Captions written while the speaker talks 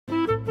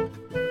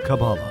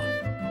Kabbalah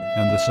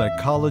and the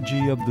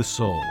Psychology of the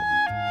Soul,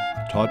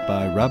 taught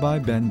by Rabbi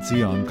Ben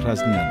Zion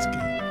Krasniansky.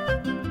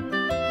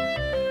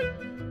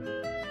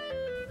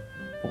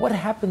 What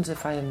happens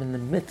if I am in the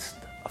midst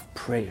of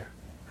prayer?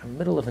 I'm in the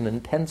middle of an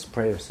intense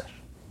prayer session,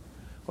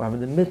 or I'm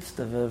in the midst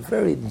of a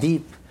very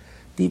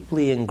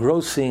deeply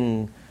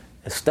engrossing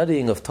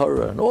studying of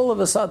Torah, and all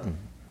of a sudden,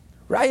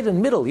 right in the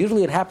middle,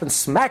 usually it happens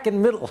smack in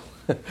the middle,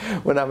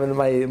 when I'm in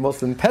my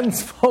most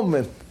intense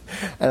moment,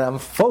 and I'm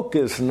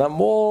focused, and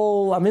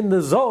I'm in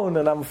the zone,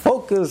 and I'm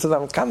focused, and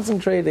I'm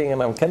concentrating,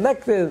 and I'm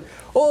connected,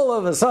 all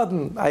of a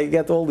sudden, I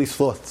get all these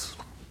thoughts.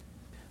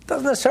 It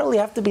doesn't necessarily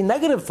have to be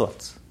negative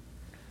thoughts.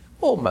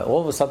 All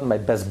of a sudden, my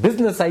best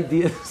business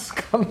ideas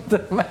come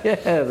to my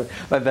head,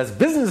 my best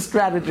business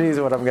strategies,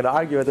 what I'm going to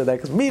argue at the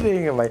next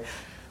meeting, and my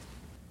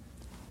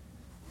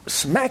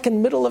smack in the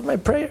middle of my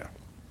prayer.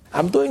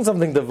 I'm doing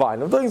something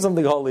divine. I'm doing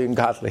something holy and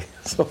godly.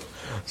 So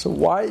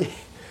why?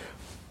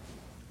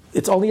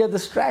 It's only a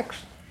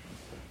distraction.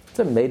 It's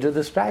a major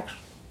distraction.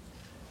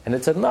 And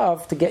it's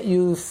enough to get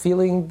you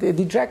feeling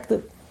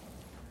dejected.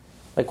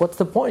 Like, what's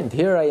the point?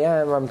 Here I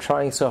am, I'm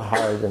trying so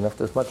hard, and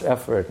after much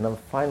effort, and I'm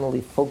finally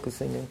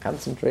focusing and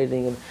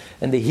concentrating,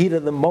 and the heat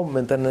of the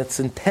moment, and it's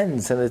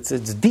intense, and it's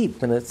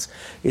deep, and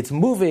it's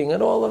moving,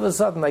 and all of a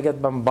sudden I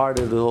get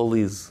bombarded with all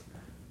these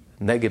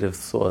negative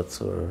thoughts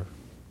or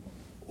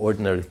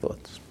ordinary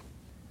thoughts.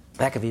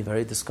 That can be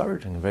very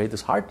discouraging, very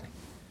disheartening.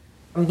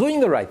 I'm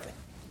doing the right thing.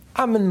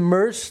 I'm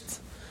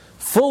immersed,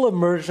 full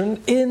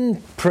immersion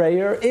in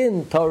prayer,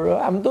 in Torah.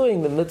 I'm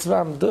doing the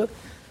mitzvah,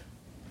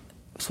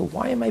 So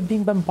why am I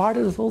being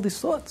bombarded with all these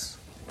thoughts?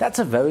 That's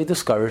a very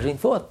discouraging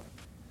thought.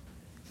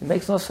 It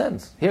makes no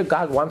sense. Here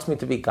God wants me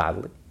to be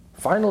godly.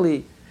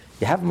 Finally,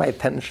 you have my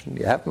attention,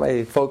 you have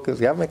my focus,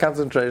 you have my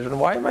concentration.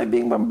 Why am I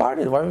being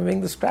bombarded? Why am I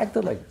being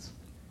distracted like this?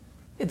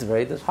 It's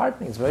very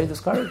disheartening, it's very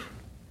discouraging.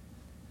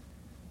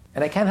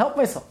 And I can't help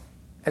myself.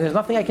 And there's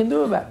nothing I can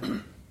do about it.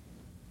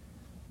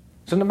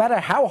 So no matter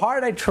how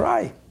hard I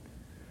try,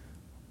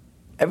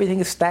 everything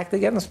is stacked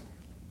against me.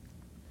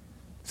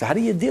 So how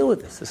do you deal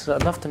with this? This is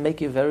enough to make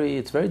you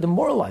it's very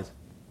demoralizing.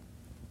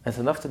 It's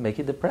enough to make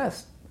you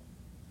depressed.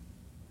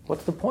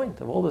 What's the point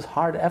of all this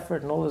hard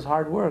effort and all this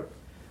hard work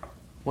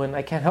when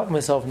I can't help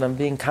myself and I'm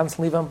being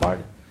constantly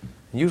bombarded?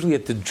 And usually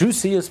at the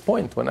juiciest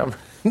point, when I'm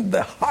in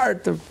the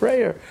heart of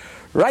prayer,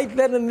 right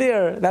then and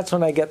there, that's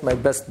when I get my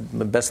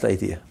best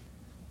idea.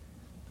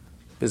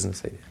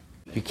 Business idea.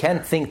 You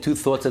can't think two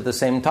thoughts at the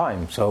same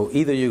time. So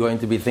either you're going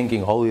to be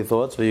thinking holy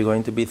thoughts or you're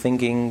going to be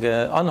thinking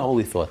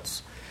unholy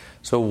thoughts.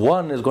 So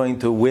one is going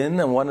to win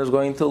and one is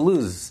going to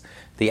lose.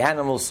 The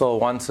animal soul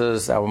wants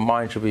our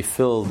mind should be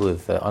filled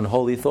with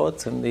unholy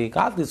thoughts, and the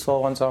godly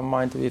soul wants our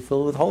mind to be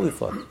filled with holy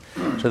thoughts.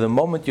 So the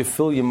moment you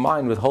fill your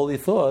mind with holy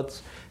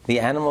thoughts,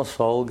 the animal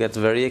soul gets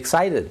very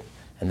excited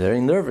and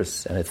very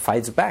nervous, and it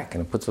fights back,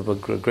 and it puts up a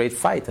great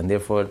fight, and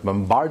therefore it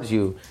bombards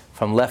you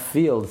from left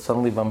field,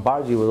 suddenly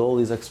bombards you with all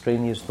these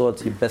extraneous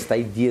thoughts. Your best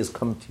ideas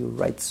come to you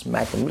right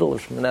smack in the middle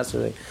of Shemoneh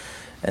Esrei.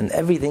 And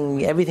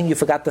everything you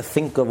forgot to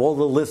think of, all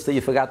the lists that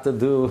you forgot to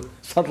do,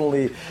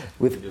 suddenly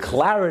with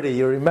clarity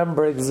you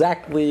remember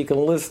exactly, you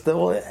can list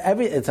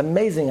it's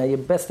amazing how your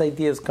best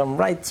ideas come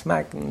right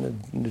smack in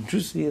the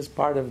juiciest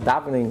part of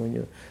davening when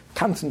you're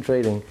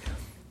concentrating.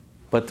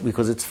 But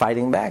because it's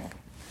fighting back.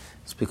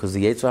 It's because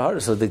the Yetzer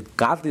Hara, so the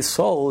godly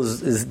soul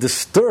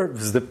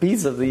disturbs the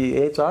peace of the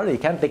Yetzer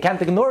Hara. They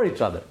can't ignore each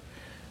other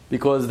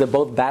because they're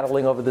both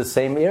battling over the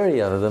same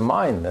area, the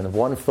mind. And if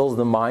one fills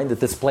the mind,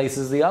 it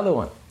displaces the other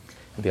one.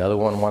 The other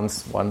one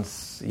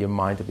wants your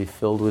mind to be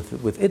filled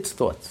with its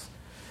thoughts.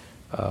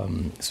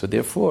 So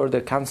therefore,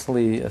 they're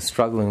constantly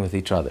struggling with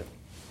each other.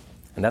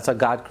 And that's how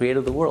God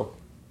created the world.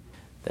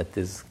 That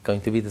there's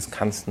going to be this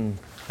constant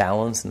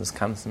balance and this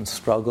constant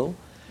struggle.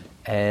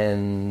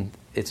 And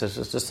it's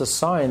just a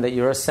sign that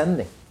you're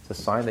ascending. It's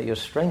a sign that you're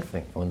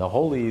strengthening. When the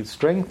holy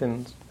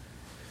strengthens,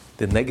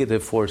 the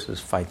negative forces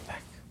fight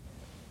back.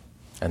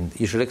 And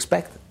you should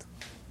expect it.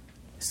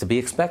 It's to be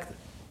expected.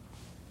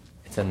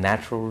 It's a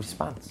natural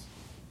response.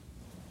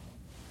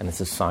 And it's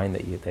a sign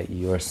that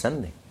you're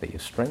ascending, that you're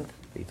strengthened,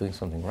 that you're doing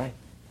something right,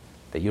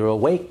 that you're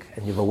awake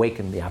and you've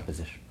awakened the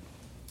opposition.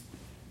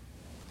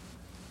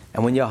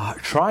 And when you're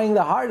trying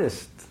the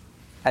hardest,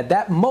 at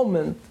that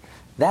moment,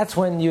 that's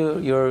when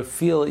you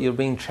feel you're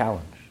being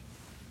challenged.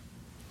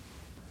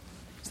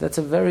 So that's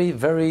a very,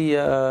 very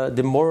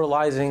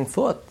demoralizing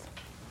thought.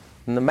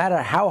 No matter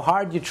how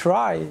hard you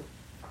try,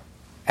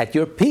 at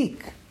your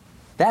peak,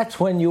 that's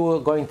when you are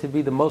going to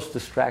be the most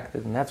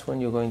distracted, and that's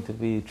when you're going to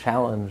be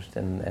challenged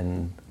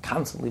and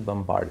constantly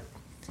bombarded.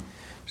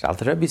 So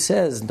Alter Rebbe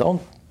says,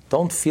 don't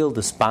feel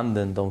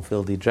despondent, don't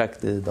feel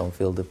dejected, don't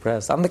feel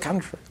depressed. On the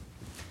contrary,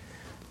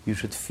 you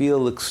should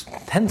feel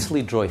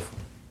intensely joyful.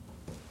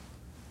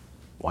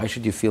 Why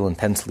should you feel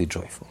intensely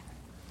joyful?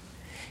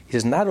 He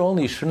says, not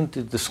only shouldn't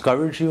it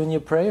discourage you in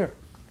your prayer,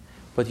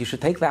 but you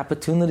should take the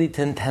opportunity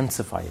to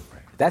intensify your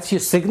prayer. That's your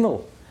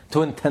signal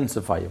to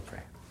intensify your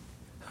prayer.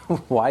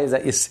 Why is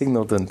that your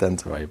signal to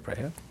intensify your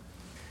prayer?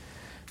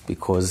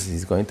 Because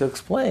he's going to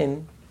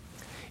explain,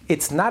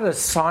 it's not a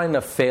sign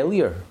of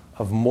failure,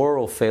 of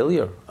moral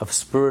failure, of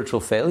spiritual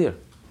failure,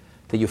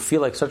 that you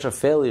feel like such a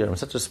failure, I'm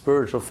such a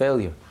spiritual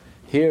failure.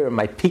 Here, in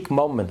my peak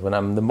moment, when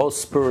I'm the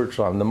most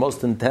spiritual, I'm the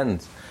most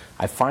intense,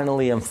 I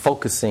finally am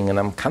focusing and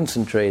I'm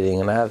concentrating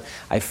and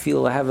I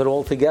feel I have it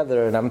all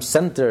together and I'm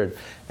centered.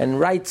 And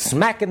right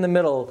smack in the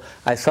middle,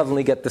 I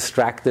suddenly get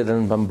distracted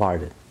and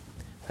bombarded.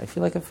 I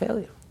feel like a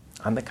failure.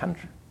 On the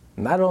contrary.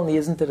 Not only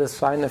isn't it a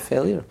sign of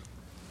failure,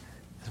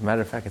 as a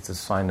matter of fact, it's a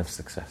sign of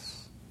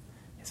success.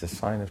 It's a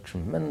sign of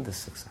tremendous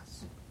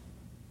success.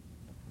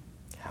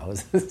 How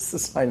is this a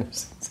sign of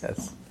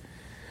success?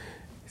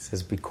 He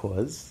says,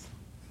 because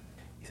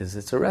he says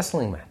it's a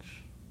wrestling match.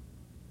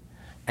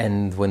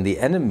 And when the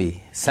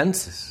enemy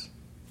senses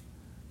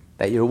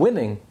that you're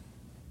winning,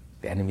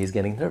 the enemy is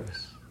getting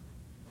nervous.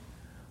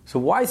 So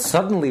why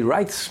suddenly,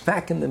 right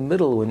smack in the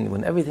middle,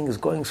 when everything is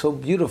going so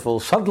beautiful,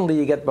 suddenly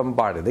you get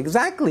bombarded?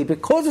 Exactly,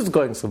 because it's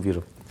going so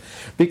beautiful.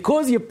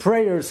 Because your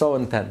prayer is so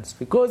intense,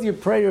 because your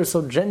prayer is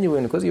so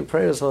genuine, because your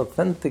prayer is so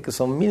authentic,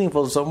 so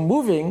meaningful, so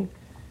moving,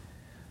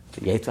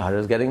 the Yetzer Hara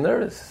is getting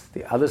nervous.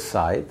 The other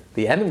side,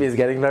 the enemy is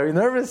getting very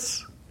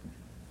nervous.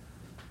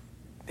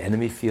 The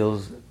enemy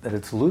feels that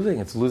it's losing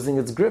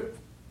its grip.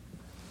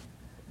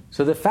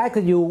 So the fact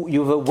that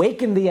you've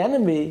awakened the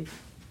enemy,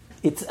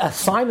 it's a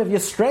sign of your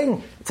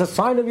strength. It's a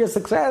sign of your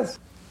success.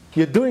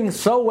 You're doing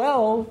so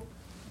well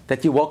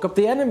that you woke up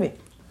the enemy.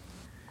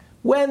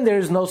 When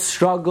there's no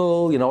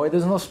struggle, you know why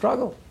there's no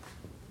struggle?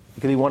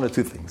 It can be one of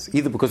two things.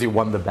 Either because you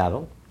won the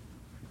battle,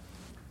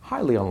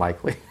 highly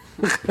unlikely.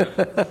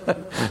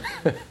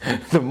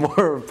 The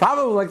more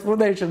probable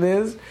explanation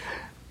is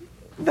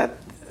that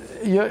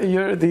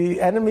the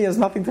enemy has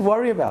nothing to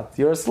worry about.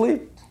 You're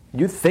asleep.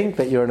 You think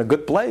that you're in a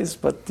good place,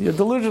 but you're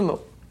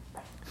delusional.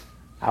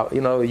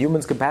 A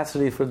human's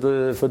capacity for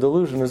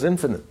delusion is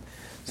infinite.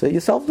 So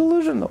you're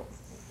self-delusional.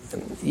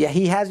 Yeah,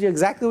 he has you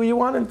exactly where you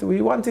want him to, where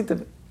you want it to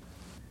be.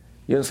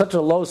 You're in such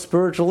a low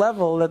spiritual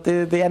level that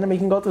the enemy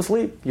can go to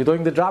sleep. You're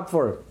doing the job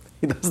for him.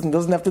 He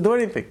doesn't have to do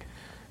anything.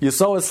 You're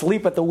so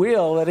asleep at the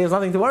wheel that he has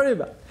nothing to worry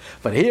about.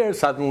 But here,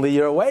 suddenly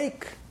you're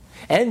awake,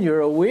 and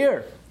you're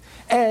aware,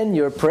 and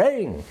you're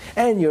praying,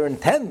 and you're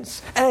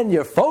intense, and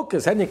you're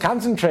focused, and you're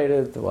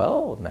concentrated.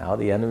 Well, now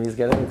the enemy is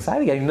getting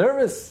excited, getting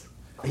nervous.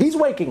 He's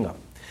waking up.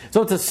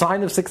 So it's a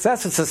sign of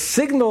success. It's a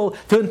signal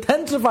to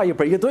intensify your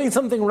prayer. You're doing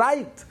something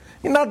right.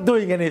 You're not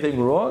doing anything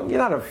wrong. You're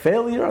not a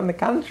failure. On the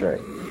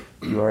contrary,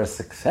 you are a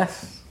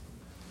success.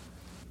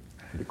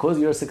 Because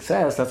you're a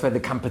success, that's why the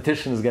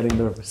competition is getting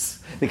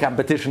nervous. The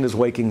competition is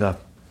waking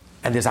up.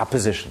 And there's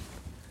opposition.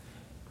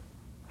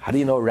 How do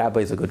you know a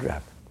rabbi is a good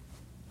rabbi?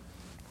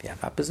 You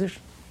have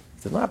opposition.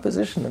 If there's no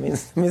opposition, that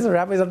means the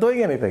rabbi is not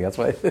doing anything. That's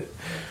why,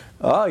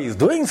 he's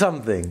doing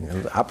something.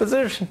 And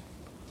opposition.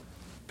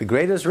 The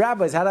greatest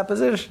rabbis had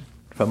opposition.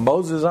 From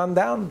Moses on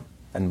down.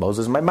 And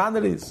Moses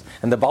Maimonides.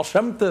 And the Baal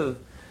Shem Tov.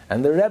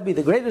 And the Rebbe.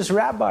 The greatest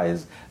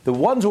rabbis. The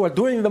ones who are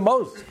doing the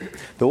most.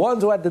 The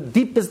ones who had the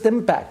deepest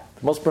impact.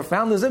 The most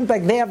profoundest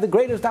impact. They have the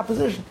greatest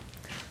opposition.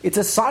 It's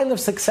a sign of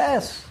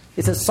success.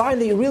 It's a sign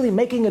that you're really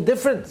making a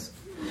difference.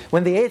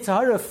 When the Yetzer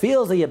Hara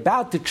feels that you're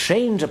about to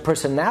change a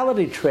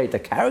personality trait, a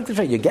character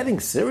trait, you're getting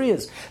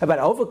serious about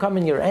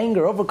overcoming your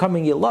anger,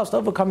 overcoming your lust,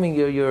 overcoming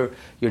your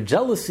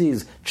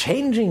jealousies,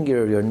 changing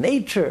your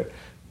nature.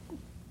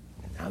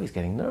 Now he's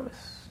getting nervous.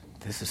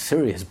 This is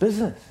serious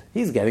business.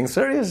 He's getting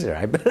serious here.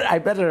 I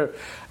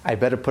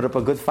better put up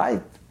a good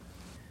fight.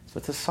 So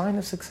it's a sign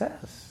of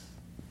success.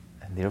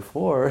 And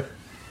therefore,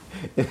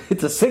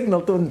 it's a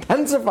signal to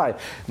intensify.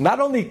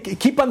 Not only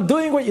keep on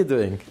doing what you're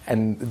doing,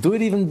 and do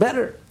it even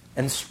better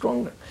and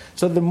stronger.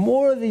 So the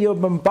more that you're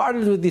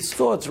bombarded with these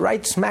thoughts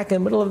right smack in the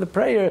middle of the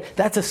prayer,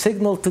 that's a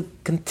signal to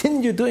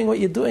continue doing what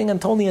you're doing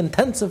and to only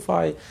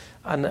intensify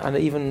on an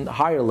even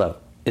higher level.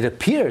 It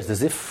appears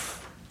as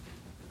if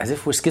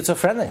we're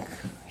schizophrenic.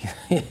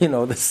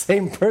 The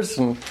same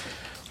person,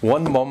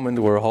 one moment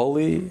we're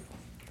holy,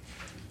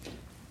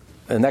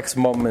 the next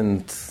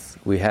moment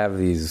we have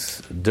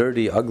these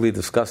dirty, ugly,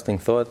 disgusting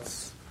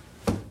thoughts.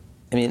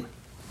 I mean,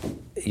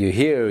 you're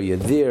here, you're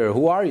there,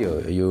 who are you?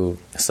 Are you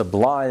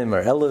sublime or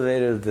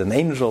elevated, an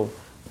angel?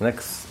 The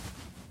next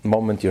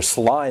moment you're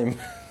slime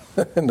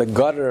in the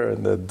gutter,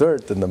 in the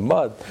dirt, in the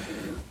mud.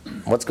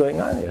 What's going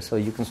on here? So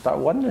you can start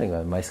wondering,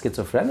 am I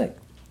schizophrenic?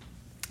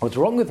 What's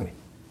wrong with me?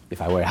 If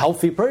I were a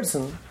healthy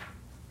person,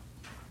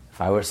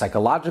 if I were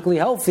psychologically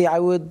healthy, I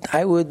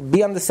would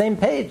be on the same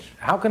page.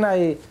 How can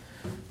I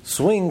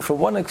swing from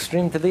one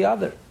extreme to the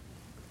other?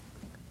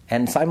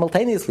 And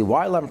simultaneously,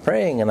 while I'm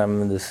praying and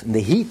I'm in the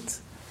heat,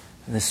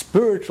 in the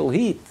spiritual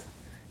heat,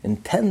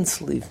 intense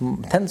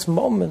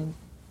moment,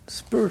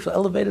 spiritual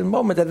elevated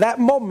moment, at that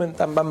moment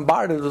I'm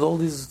bombarded with all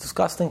these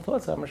disgusting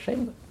thoughts I'm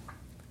ashamed of.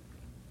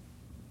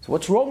 So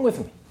what's wrong with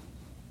me?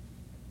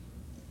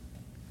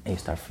 And you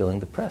start feeling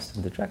depressed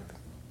and dejected.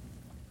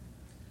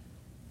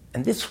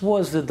 And this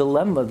was the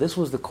dilemma, this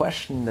was the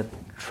question that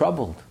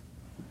troubled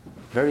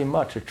very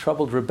much. It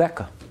troubled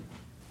Rebecca,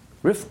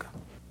 Rivka,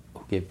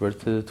 who gave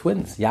birth to the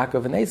twins,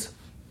 Yaakov and Esav.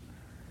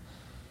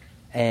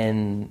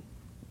 And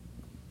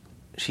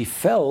she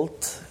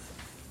felt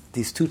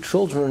these two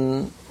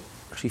children,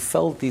 she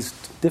felt these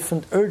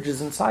different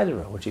urges inside of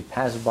her. When she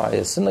passed by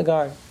a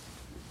synagogue,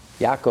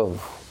 Yaakov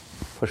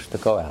pushed the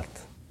go out,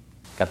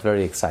 got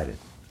very excited.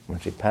 When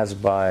she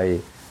passed by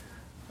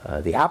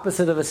the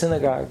opposite of a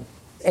synagogue,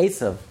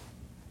 Esav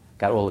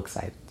got all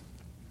excited.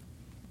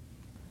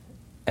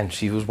 And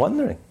she was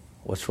wondering,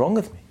 what's wrong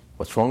with me?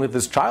 What's wrong with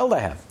this child I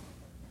have?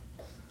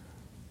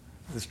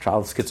 This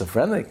child's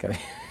schizophrenic. I mean,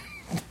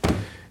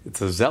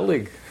 it's a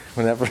zelig.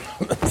 Whenever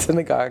I'm in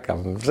synagogue,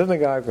 I'm in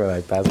synagogue. When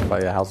I pass by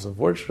a house of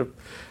worship,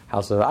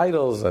 house of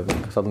idols, I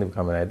suddenly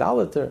become an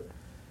idolater.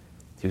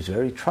 She was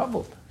very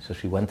troubled. So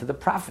she went to the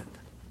prophet.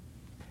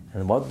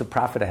 And what did the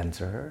prophet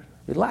answer her?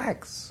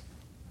 Relax.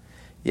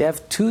 You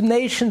have two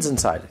nations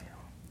inside of you.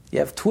 You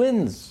have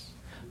twins,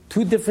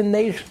 two different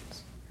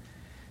nations.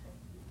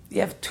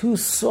 You have two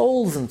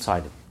souls inside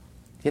of you.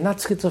 You're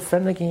not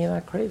schizophrenic and you're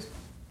not crazy.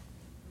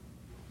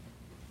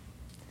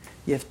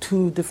 You have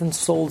two different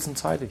souls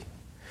inside of you.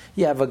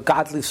 You have a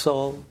godly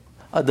soul,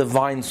 a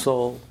divine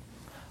soul,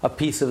 a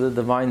piece of the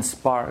divine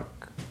spark,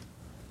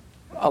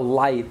 a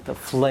light, a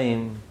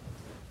flame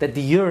that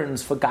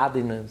yearns for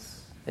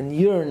godliness and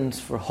yearns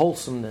for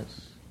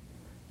wholesomeness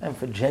and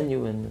for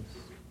genuineness.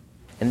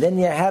 And then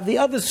you have the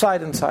other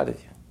side inside of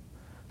you.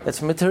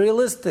 That's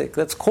materialistic,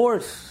 that's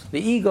coarse, the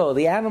ego,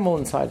 the animal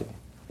inside of you.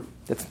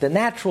 That's the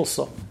natural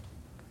soul.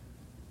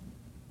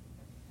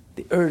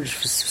 The urge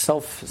for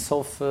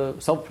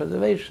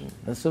self-preservation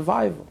and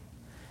survival.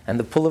 And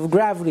the pull of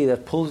gravity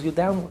that pulls you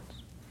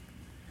downwards.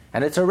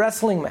 And it's a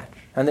wrestling match.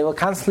 And they will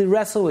constantly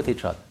wrestle with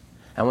each other.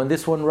 And when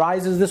this one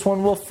rises, this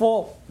one will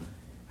fall.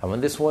 And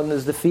when this one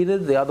is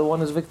defeated, the other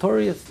one is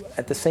victorious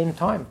at the same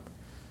time.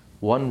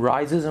 One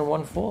rises and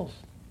one falls.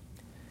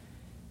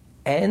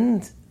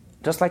 And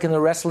just like in a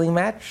wrestling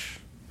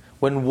match,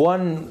 when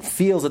one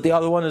feels that the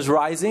other one is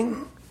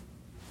rising,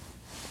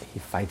 he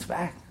fights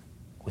back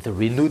with a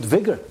renewed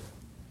vigor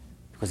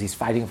because he's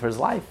fighting for his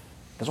life.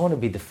 He doesn't want to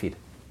be defeated.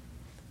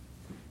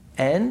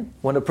 And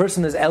when a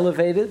person is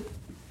elevated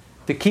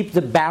to keep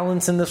the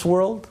balance in this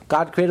world,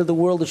 God created the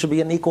world, there should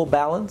be an equal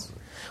balance.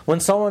 When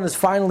someone is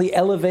finally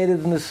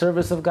elevated in the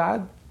service of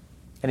God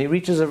and he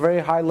reaches a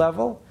very high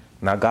level,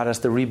 now God has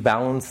to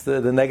rebalance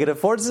the negative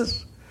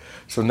forces.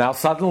 So now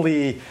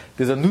suddenly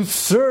there's a new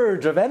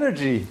surge of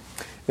energy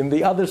in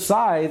the other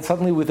side,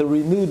 suddenly with a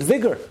renewed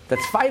vigor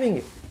that's fighting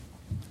it.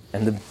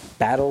 And the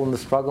battle and the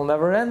struggle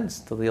never ends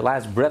till the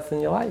last breath in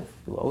your life.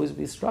 You'll always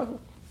be struggling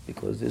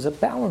because there's a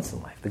balance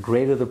in life. The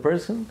greater the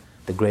person,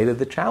 the greater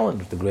the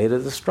challenge, the greater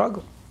the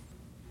struggle.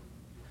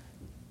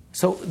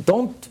 So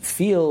don't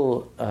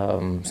feel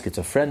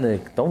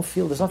schizophrenic. Don't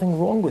feel there's nothing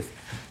wrong with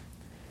you.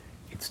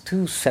 It's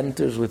two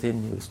centers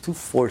within you. It's two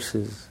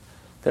forces.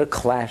 They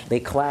clash.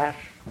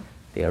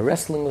 They are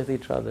wrestling with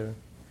each other.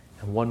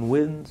 And one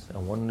wins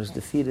and one is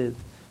defeated.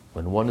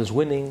 When one is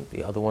winning,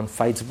 the other one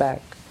fights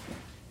back.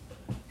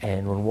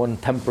 And when one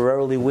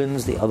temporarily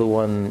wins, the other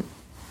one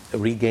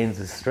regains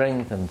his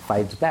strength and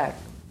fights back.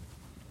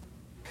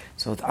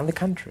 So on the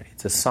contrary,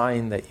 it's a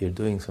sign that you're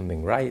doing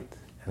something right,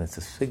 and it's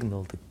a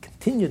signal to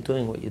continue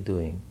doing what you're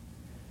doing.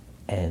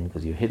 And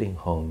because you're hitting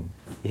home,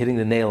 you're hitting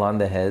the nail on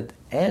the head,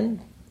 and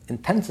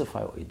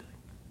intensify what you're doing.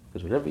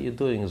 Because whatever you're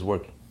doing is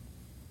working.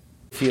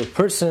 If you're a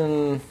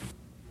person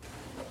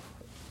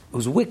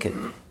who's wicked,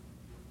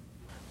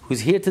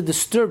 who's here to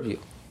disturb you,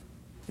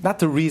 not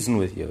to reason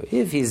with you.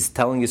 If he's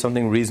telling you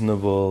something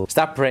reasonable,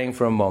 stop praying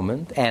for a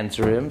moment,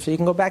 answer him, so you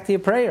can go back to your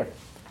prayer.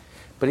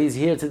 But he's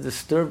here to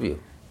disturb you.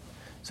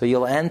 So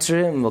you'll answer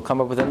him, he'll come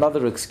up with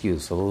another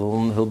excuse,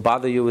 he'll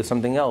bother you with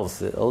something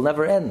else. It'll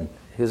never end.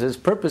 His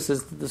purpose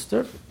is to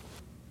disturb you.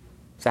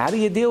 So how do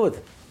you deal with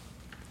it?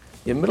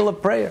 You're in the middle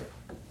of prayer,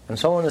 and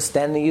someone is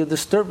standing you,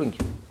 disturbing you.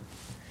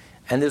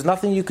 And there's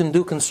nothing you can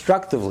do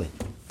constructively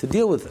to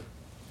deal with it,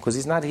 because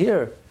he's not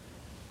here.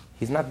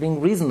 He's not being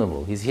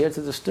reasonable. He's here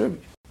to disturb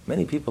you.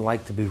 Many people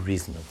like to be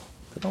reasonable.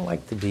 They don't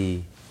like to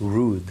be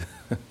rude.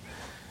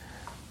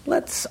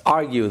 Let's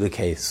argue the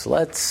case.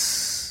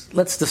 Let's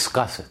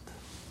discuss it.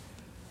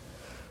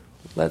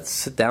 Let's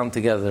sit down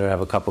together, have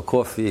a cup of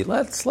coffee.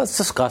 Let's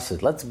discuss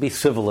it. Let's be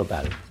civil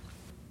about it.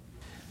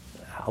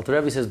 Alter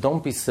Rebbe says,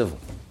 don't be civil.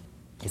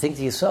 You think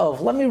to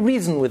yourself, let me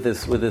reason with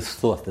this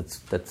thought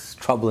that's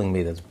troubling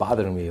me, that's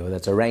bothering me, or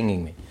that's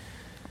haranguing me.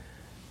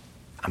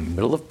 I'm in the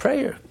middle of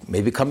prayer.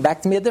 Maybe come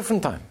back to me a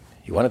different time.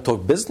 You want to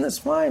talk business?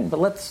 Fine, but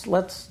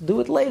let's do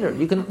it later.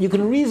 You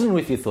can reason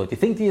with your thought. You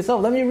think to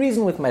yourself, let me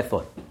reason with my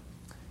thought.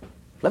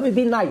 Let me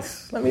be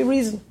nice. Let me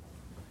reason.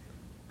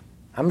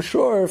 I'm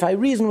sure if I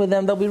reason with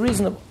them, they'll be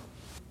reasonable.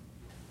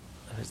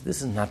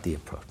 This is not the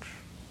approach.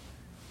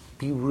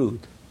 Be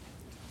rude.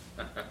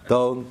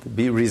 Don't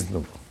be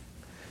reasonable.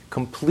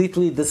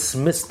 Completely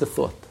dismiss the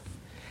thought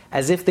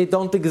as if they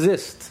don't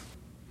exist.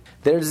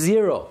 They're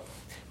zero.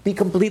 Be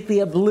completely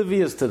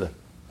oblivious to them.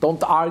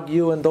 Don't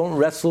argue and don't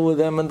wrestle with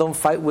them and don't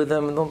fight with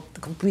them and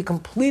don't be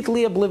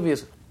completely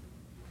oblivious.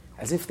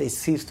 As if they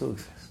cease to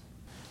exist.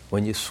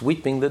 When you're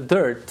sweeping the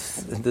dirt,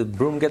 the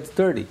broom gets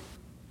dirty.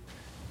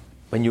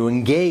 When you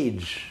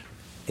engage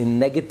in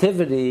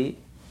negativity,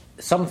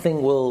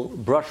 something will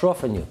brush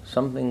off on you.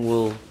 Something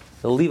will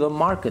leave a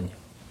mark on you.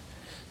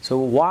 So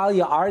while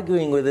you're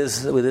arguing with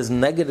this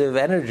negative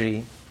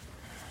energy,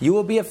 you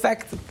will be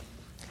affected.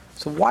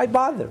 So why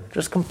bother?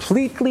 Just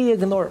completely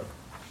ignore him.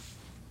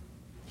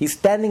 He's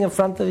standing in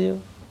front of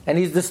you, and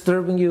he's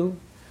disturbing you.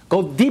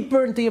 Go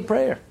deeper into your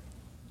prayer.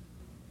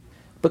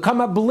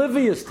 Become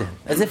oblivious to him,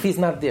 as if he's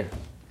not there.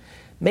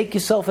 Make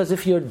yourself as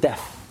if you're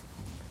deaf.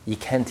 You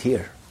can't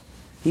hear.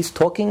 He's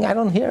talking, I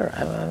don't hear.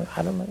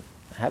 I don't know.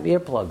 I have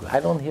earplugs. I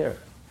don't hear.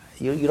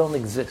 You don't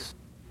exist.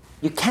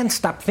 You can't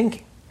stop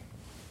thinking.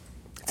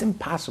 It's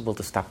impossible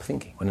to stop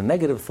thinking. When a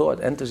negative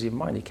thought enters your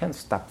mind, you can't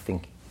stop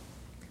thinking.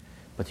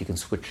 But you can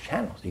switch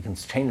channels. You can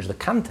change the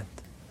content.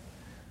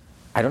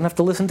 I don't have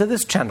to listen to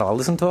this channel. I'll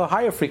listen to a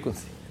higher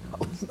frequency.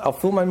 I'll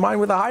fill my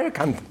mind with a higher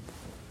content.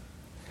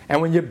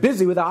 And when you're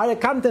busy with a higher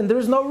content, there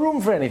is no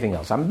room for anything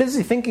else. I'm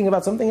busy thinking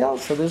about something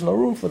else, so there's no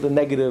room for the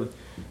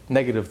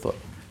negative thought.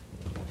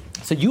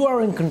 So you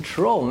are in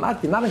control.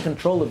 You're not in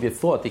control of your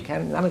thought. You're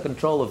not in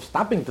control of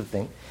stopping to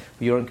think.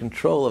 But you're in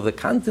control of the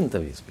content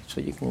of your speech.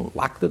 So you can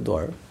lock the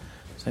door,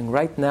 saying,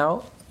 right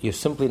now, you're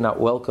simply not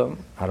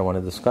welcome. I don't want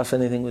to discuss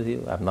anything with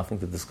you. I have nothing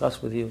to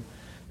discuss with you.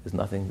 There's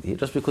nothing.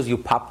 Just because you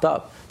popped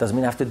up doesn't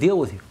mean I have to deal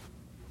with you.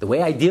 The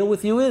way I deal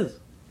with you is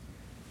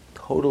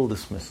total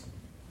dismissal.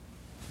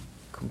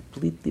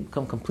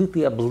 Become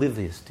completely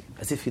oblivious to you,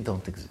 as if you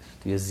don't exist.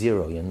 You're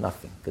zero, you're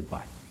nothing.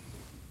 Goodbye.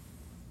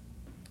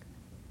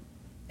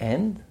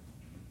 And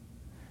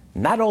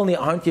not only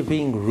aren't you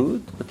being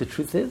rude, but the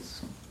truth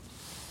is,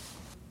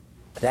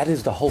 that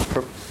is the whole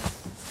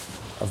purpose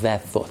of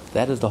that thought.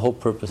 That is the whole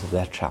purpose of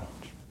that challenge.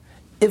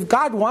 If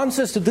God wants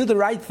us to do the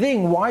right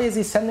thing, why is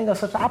he sending us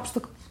such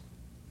obstacles?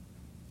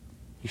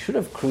 He should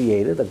have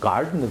created a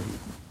garden of Eden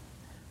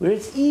where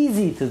it's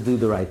easy to do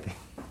the right thing,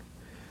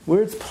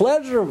 where it's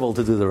pleasurable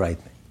to do the right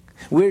thing,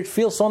 where it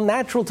feels so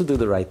natural to do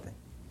the right thing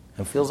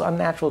and feels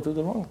unnatural to do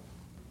the wrong thing.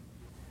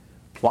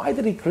 Why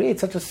did he create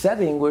such a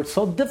setting where it's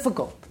so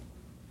difficult?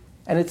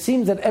 And it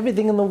seems that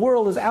everything in the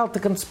world is out to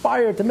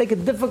conspire to make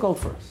it difficult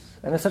for us.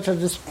 And it's such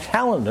a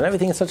challenge, and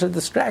everything is such a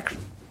distraction.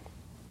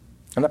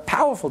 And a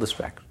powerful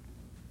distraction.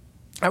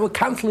 And we're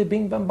constantly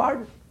being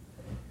bombarded.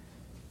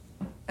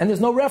 And there's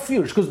no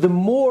refuge, because the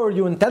more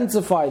you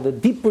intensify, the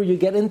deeper you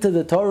get into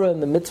the Torah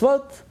and the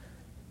mitzvot,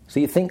 so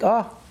you think,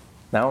 now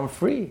I'm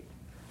free.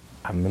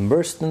 I'm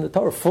immersed in the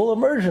Torah, full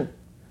immersion.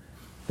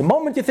 The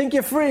moment you think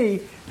you're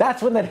free,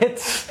 that's when that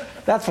hits.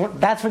 That's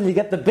when you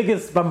get the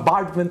biggest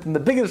bombardment and the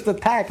biggest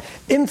attack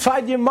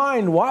inside your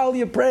mind while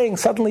you're praying.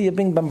 Suddenly you're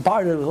being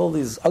bombarded with all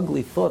these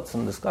ugly thoughts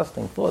and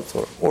disgusting thoughts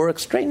or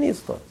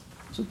extraneous thoughts,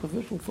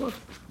 superficial thoughts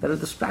that are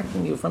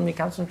distracting you from your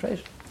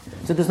concentration.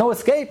 So there's no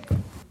escape.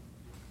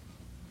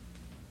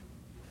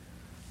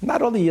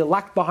 Not only you're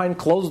locked behind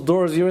closed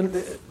doors,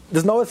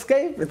 there's no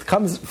escape. It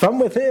comes from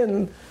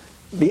within.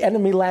 The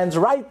enemy lands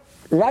right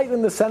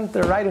in the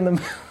center, right in the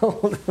middle.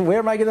 Where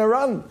am I going to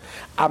run?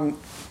 I'm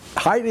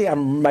hiding,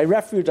 I'm my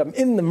refuge, I'm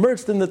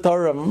immersed in the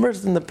Torah, I'm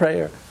immersed in the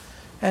prayer.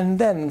 And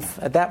then,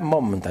 at that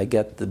moment, I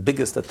get the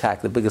biggest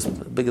attack, the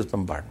biggest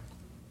bombardment.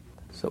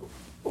 So,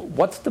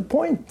 what's the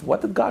point?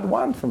 What did God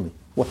want from me?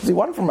 What does he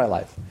want from my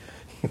life?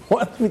 He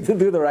wants me to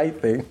do the right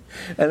thing,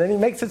 and then he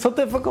makes it so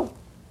difficult.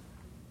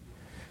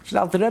 So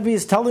Alter Rebbe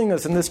is telling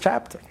us in this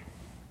chapter,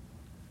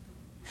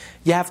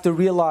 you have to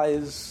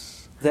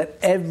realize that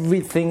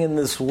everything in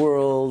this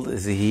world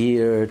is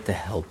here to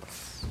help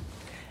us.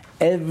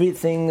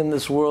 Everything in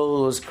this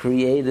world was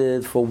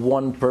created for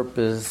one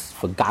purpose,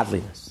 for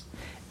godliness.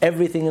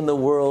 Everything in the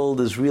world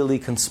is really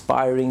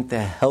conspiring to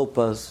help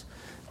us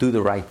do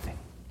the right thing.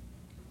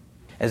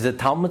 As the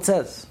Talmud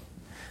says,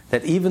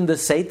 that even the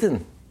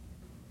Satan,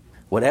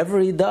 whatever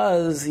he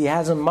does, he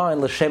has in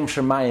mind l'shem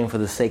shemayim, for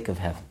the sake of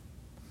heaven.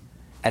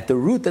 At the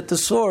root, at the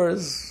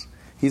source,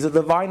 he's a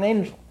divine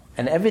angel.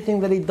 And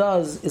everything that he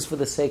does is for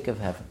the sake of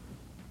heaven.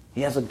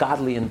 He has a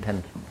godly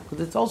intent.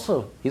 Because he's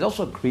also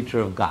a creature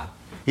of God.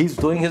 He's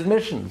doing his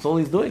mission. That's all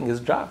he's doing,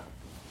 his job.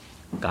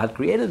 God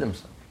created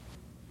himself.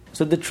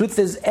 So the truth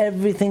is,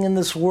 everything in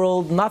this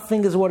world,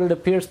 nothing is what it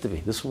appears to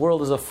be. This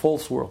world is a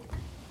false world.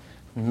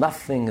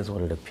 Nothing is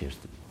what it appears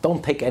to be.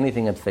 Don't take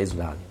anything at face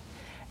value.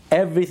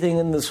 Everything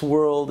in this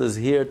world is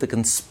here to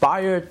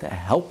conspire to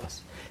help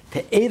us,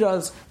 to aid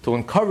us, to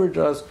encourage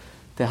us,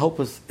 to help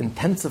us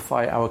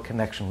intensify our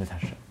connection with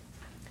Hashem.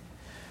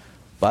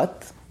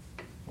 But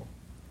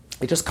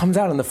it just comes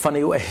out in a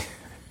funny way.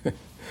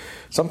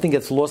 Something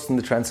gets lost in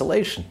the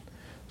translation.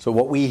 So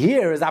what we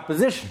hear is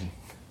opposition.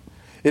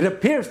 It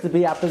appears to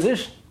be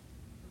opposition.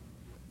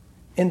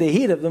 In the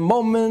heat of the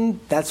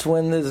moment, that's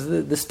when there's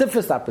the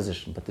stiffest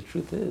opposition. But the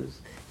truth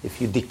is,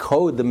 if you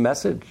decode the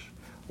message,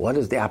 what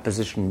is the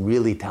opposition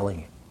really telling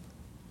you?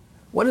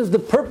 What is the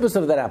purpose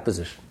of that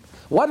opposition?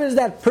 What is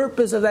that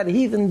purpose of that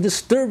heathen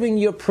disturbing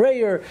your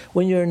prayer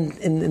when you're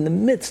in the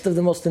midst of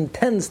the most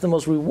intense, the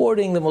most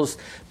rewarding, the most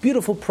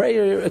beautiful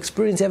prayer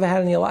experience you ever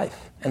had in your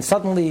life? And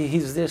suddenly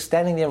he's there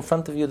standing there in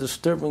front of you,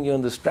 disturbing you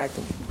and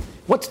distracting you.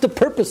 What's the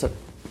purpose of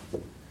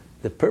it?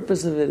 The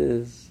purpose of it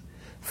is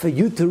for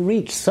you to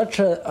reach such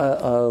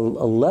a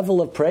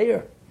level of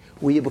prayer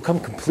where you become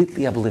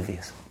completely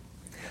oblivious.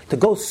 To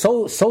go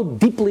so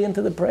deeply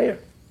into the prayer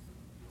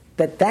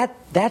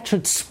that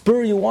should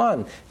spur you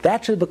on.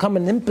 That should become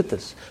an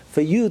impetus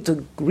for you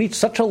to reach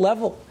such a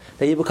level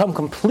that you become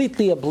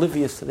completely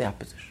oblivious to the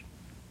opposition.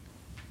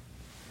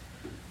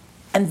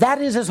 And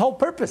that is his whole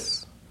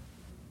purpose.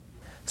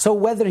 So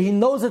whether he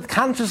knows it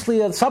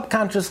consciously or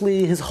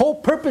subconsciously, his whole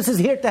purpose is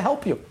here to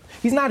help you.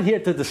 He's not here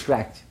to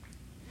distract you.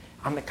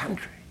 On the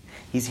contrary,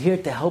 he's here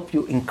to help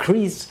you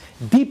increase,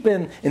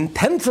 deepen,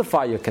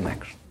 intensify your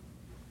connection.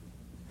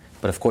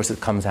 But of course it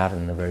comes out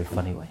in a very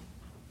funny way.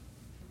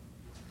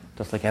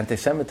 Just like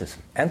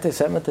anti-Semitism.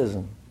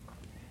 Anti-Semitism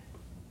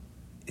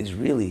is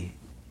really,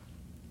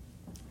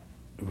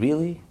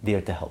 really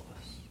there to help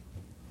us.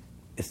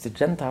 It's the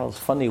Gentiles'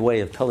 funny way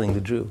of telling the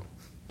Jew,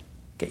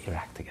 get your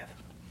act together.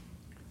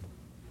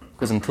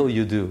 Because until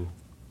you do,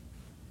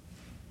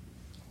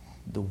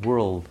 the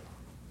world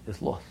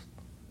is lost.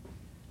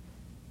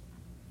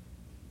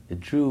 The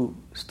Jew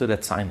stood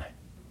at Sinai.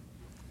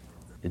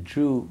 The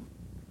Jew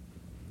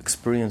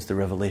experienced the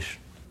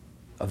revelation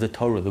of the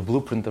Torah, the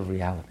blueprint of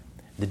reality.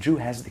 The Jew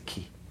has the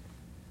key.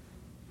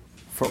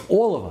 For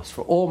all of us,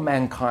 for all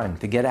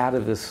mankind, to get out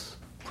of this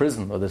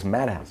prison or this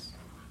madhouse,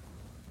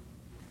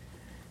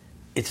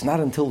 it's not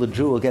until the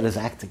Jew will get his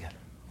act together,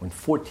 when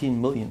 14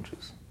 million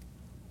Jews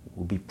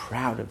will be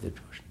proud of their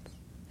Jewishness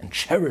and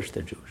cherish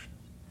their Jewishness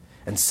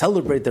and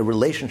celebrate their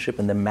relationship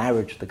and their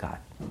marriage to God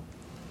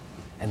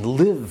and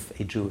live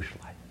a Jewish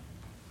life.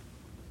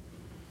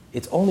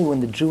 It's only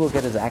when the Jew will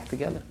get his act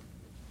together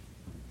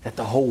that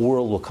the whole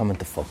world will come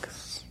into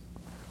focus.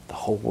 The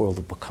whole world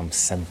will become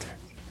centered.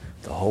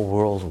 The whole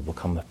world will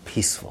become a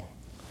peaceful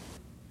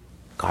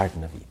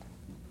Garden of Eden.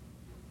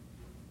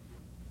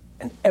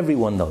 And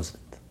everyone knows it.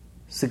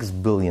 6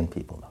 billion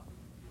people know.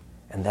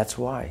 And that's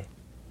why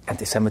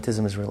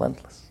anti-Semitism is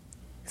relentless.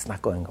 It's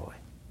not going away.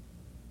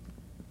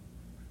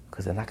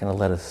 Because they're not going to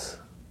let us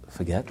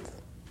forget,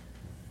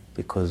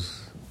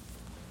 because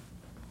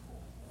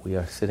we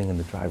are sitting in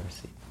the driver's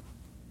seat.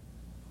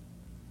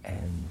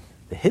 And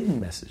the hidden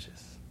message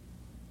is,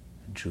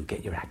 Jew,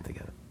 get your act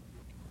together.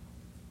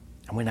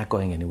 And we're not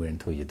going anywhere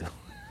until you do.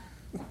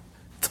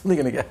 It's only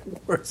going to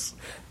get worse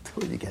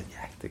until you get your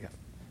act together.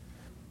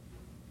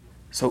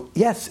 So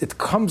yes, it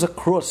comes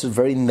across as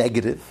very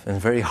negative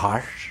and very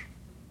harsh.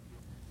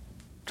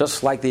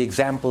 Just like the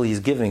example he's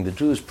giving. The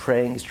Jew is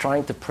praying, he's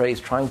trying to pray, he's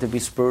trying to be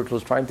spiritual,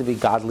 he's trying to be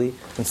godly,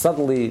 and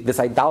suddenly this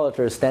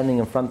idolater is standing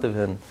in front of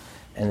him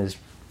and is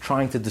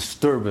trying to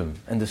disturb him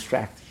and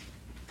distract him.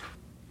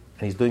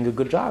 And he's doing a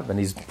good job, and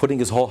he's putting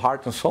his whole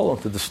heart and soul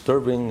into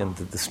disturbing and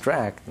to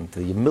distract and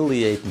to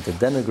humiliate and to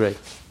denigrate.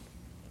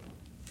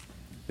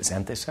 It's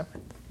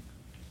anti-Semite.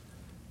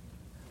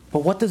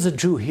 But what does a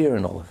Jew hear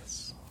in all of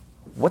this?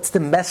 What's the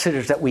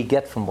message that we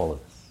get from all of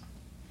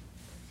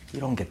this? We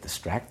don't get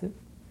distracted.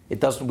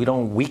 We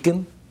don't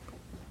weaken.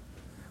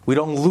 We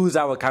don't lose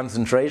our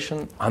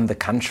concentration. On the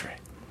contrary.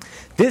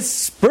 This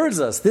spurs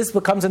us. This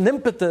becomes an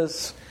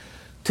impetus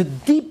to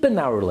deepen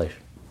our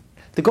relation,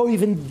 to go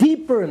even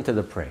deeper into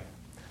the prayer,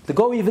 to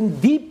go even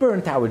deeper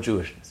into our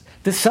Jewishness,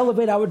 to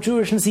celebrate our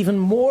Jewishness even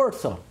more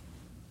so.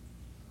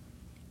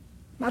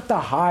 Not to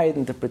hide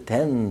and to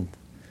pretend.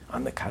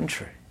 On the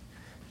contrary,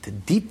 to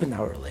deepen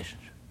our relationship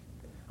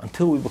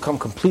until we become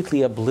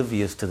completely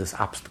oblivious to this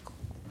obstacle.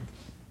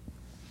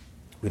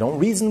 We don't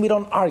reason, we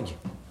don't argue.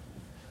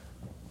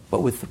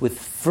 But with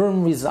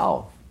firm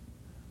resolve,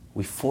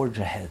 we forge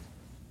ahead.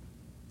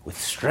 With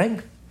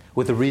strength,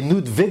 with a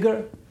renewed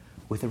vigor,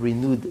 with a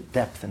renewed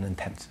depth and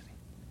intensity.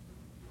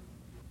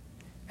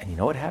 And you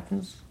know what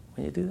happens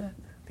when you do that?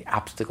 The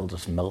obstacle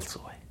just melts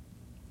away.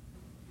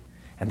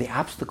 And the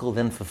obstacle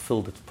then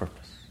fulfilled its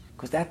purpose.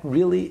 Because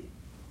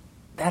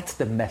that's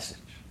the message.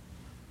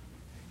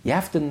 You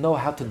have to know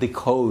how to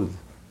decode.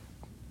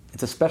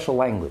 It's a special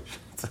language.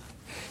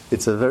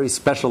 It's a very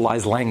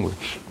specialized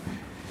language.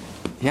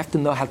 You have to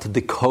know how to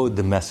decode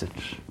the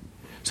message.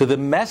 So the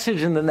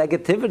message in the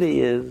negativity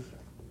is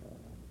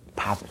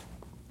positive.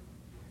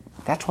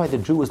 That's why the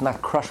Jew was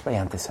not crushed by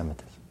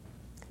anti-Semitism.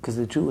 Because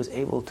the Jew was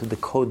able to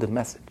decode the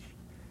message.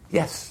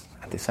 Yes,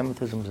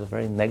 anti-Semitism is a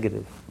very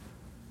negative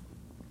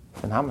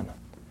phenomenon.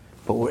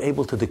 But we're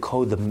able to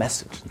decode the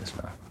message in this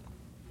phenomenon.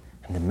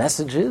 And the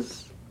message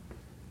is,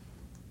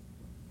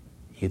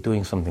 you're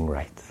doing something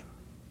right.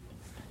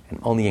 And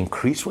only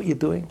increase what you're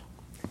doing,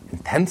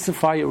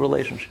 intensify your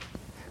relationship,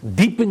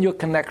 deepen your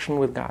connection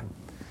with God,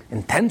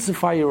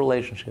 intensify your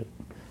relationship,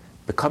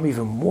 become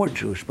even more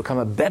Jewish, become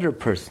a better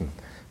person,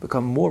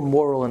 become more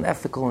moral and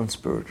ethical and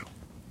spiritual,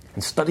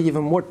 and study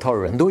even more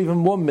Torah, and do even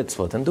more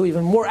mitzvot, and do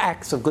even more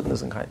acts of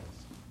goodness and kindness.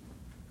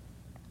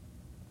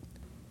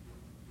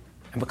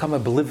 And become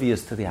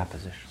oblivious to the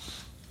opposition,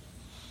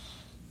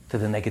 to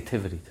the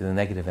negativity, to the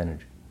negative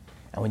energy.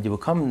 And when you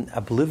become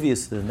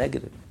oblivious to the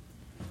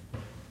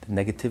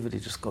negativity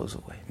just goes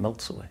away,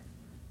 melts away.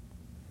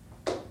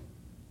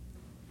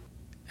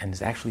 And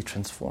is actually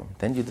transformed.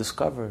 Then you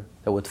discover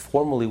that what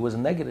formerly was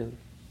negative,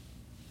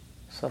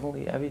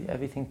 suddenly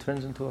everything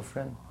turns into a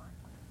friend.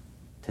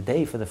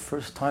 Today, for the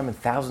first time in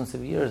thousands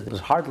of years, there's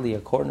hardly a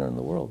corner in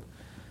the world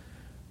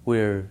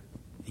where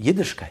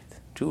Yiddishkeit,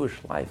 Jewish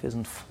life,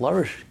 isn't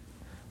flourishing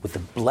with the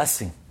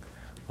blessing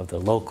of the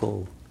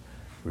local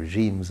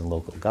regimes and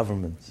local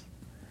governments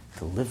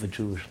to live a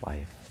Jewish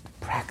life, to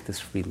practice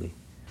freely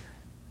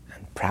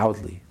and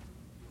proudly,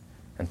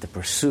 and to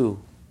pursue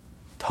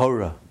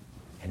Torah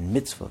and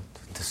mitzvot,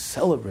 to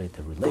celebrate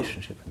the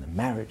relationship and the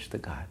marriage to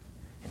God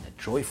in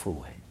a joyful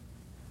way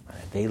on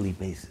a daily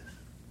basis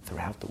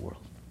throughout the world.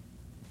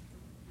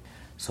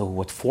 So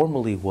what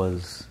formerly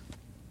was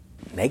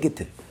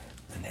negative,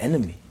 an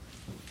enemy,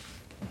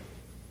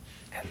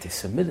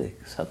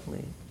 anti-Semitic,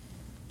 suddenly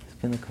has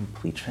been a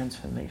complete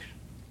transformation.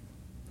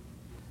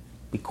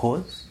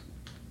 Because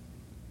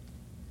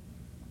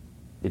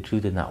the Jew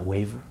did not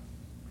waver,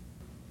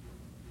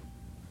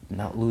 did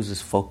not lose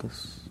his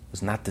focus,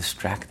 was not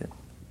distracted.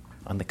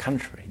 On the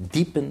contrary,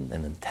 deepened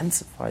and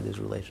intensified his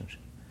relationship.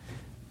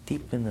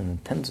 Deepened and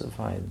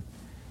intensified,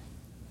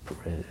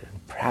 and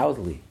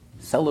proudly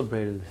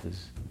celebrated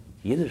his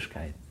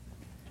Yiddishkeit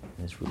and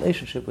his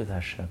relationship with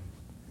Hashem.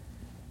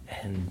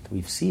 And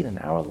we've seen in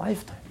our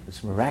lifetime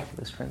this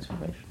miraculous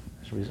transformation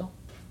as a result.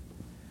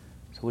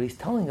 So what he's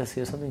telling us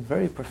here is something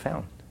very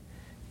profound.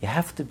 You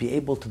have to be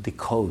able to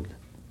decode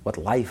what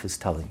life is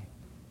telling you.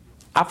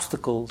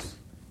 Obstacles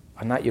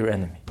are not your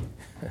enemy.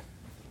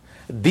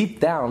 Deep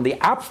down, the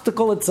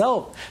obstacle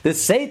itself, the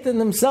Satan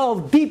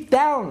himself, deep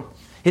down,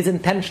 his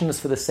intention is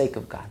for the sake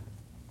of God.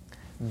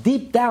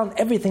 Deep down,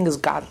 everything is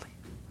godly.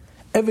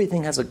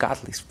 Everything has a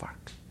godly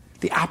spark.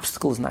 The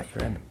obstacle is not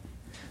your enemy.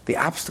 The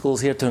obstacle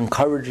is here to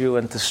encourage you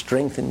and to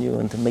strengthen you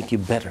and to make you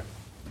better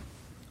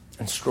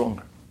and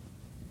stronger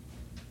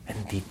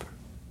and deeper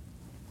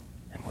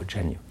and more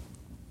genuine.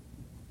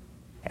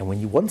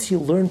 And once you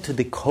learn to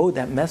decode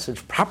that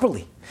message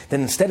properly,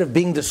 then instead of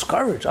being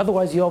discouraged,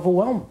 otherwise you're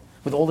overwhelmed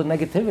with all the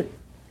negativity.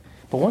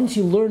 But once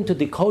you learn to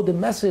decode the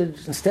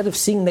message, instead of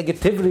seeing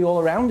negativity all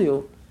around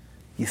you,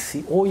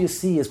 all you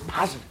see is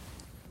positive.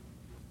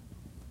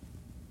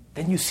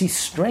 Then you see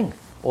strength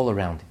all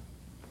around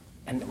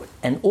you.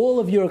 And all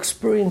of your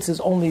experiences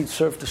only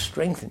serve to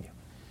strengthen you.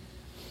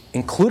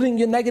 Including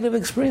your negative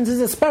experiences,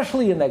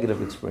 especially your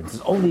negative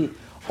experiences,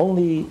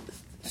 only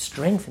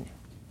strengthen you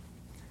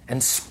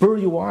and spur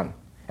you on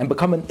and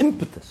become an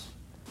impetus.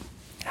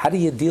 How do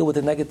you deal with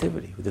the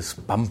negativity, with this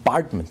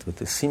bombardment, with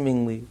the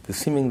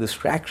seeming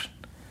distraction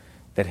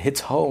that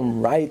hits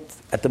home right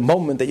at the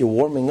moment that you're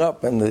warming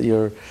up and that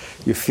you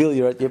feel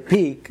you're at your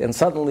peak, and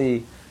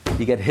suddenly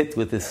you get hit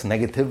with this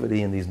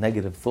negativity and these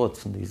negative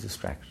thoughts and these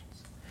distractions?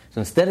 So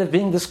instead of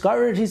being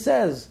discouraged, he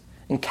says,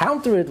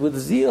 encounter it with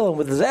zeal and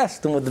with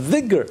zest and with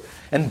vigor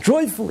and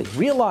joyfully.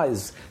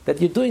 Realize that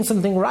you're doing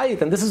something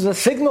right, and this is a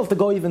signal to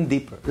go even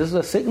deeper. This is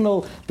a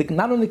signal to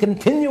not only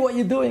continue what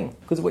you're doing,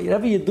 because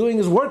whatever you're doing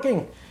is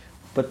working,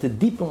 but to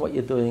deepen what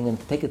you're doing and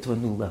to take it to a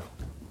new level.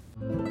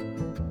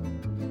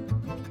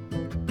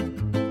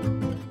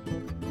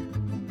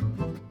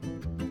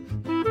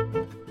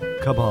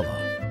 Kabbalah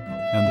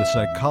and the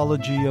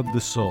Psychology of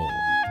the Soul,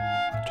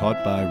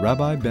 taught by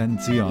Rabbi Ben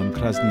Zion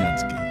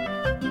Krasniansky.